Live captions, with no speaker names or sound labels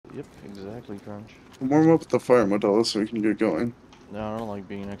Yep, exactly, Crunch. Warm up the fire, Modelo, so we can get going. No, I don't like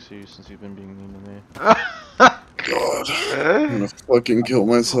being next to you since you've been being mean to me. God, I'm gonna fucking kill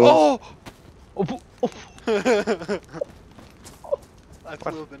myself. Oh! Oh! I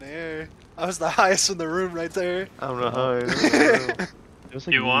flew up in the air. I was the highest in the room right there. I'm the highest.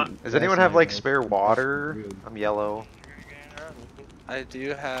 You want? Does anyone have like spare water? I'm yellow. I do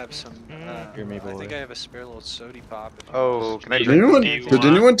have some. Hear me, I boy. think I have a spare little sody pop. If you Oh, want. can I Did drink anyone, this? did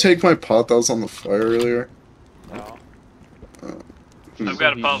anyone take my pot that was on the fire earlier? No. I've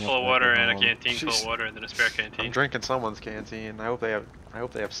got a pot full of water and a canteen full of water and then a spare I'm canteen. drinking someone's canteen. I hope they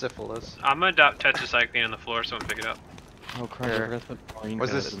have syphilis. I'm gonna drop tetracycline on the floor, someone pick it up. Oh, Crunch, I Here. forgot to put green Was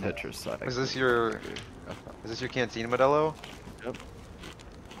pad this- in Tetracycline. Is this your canteen, Modelo? Yep.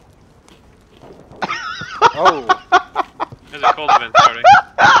 Oh. There's a cold event starting.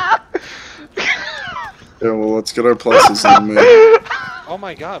 Yeah, well, let's get our pluses in, man. Oh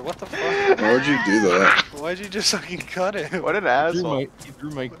my God! What the fuck? Why would you do that? Why'd you just fucking cut it? What an He asshole! threw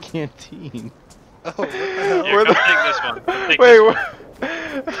my canteen. Oh, what the hell? Here, Where come the- take this one. Come take Wait, this what? one.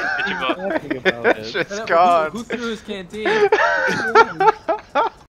 Get your butt. Laughing about That it. shit's gone. Who threw his canteen?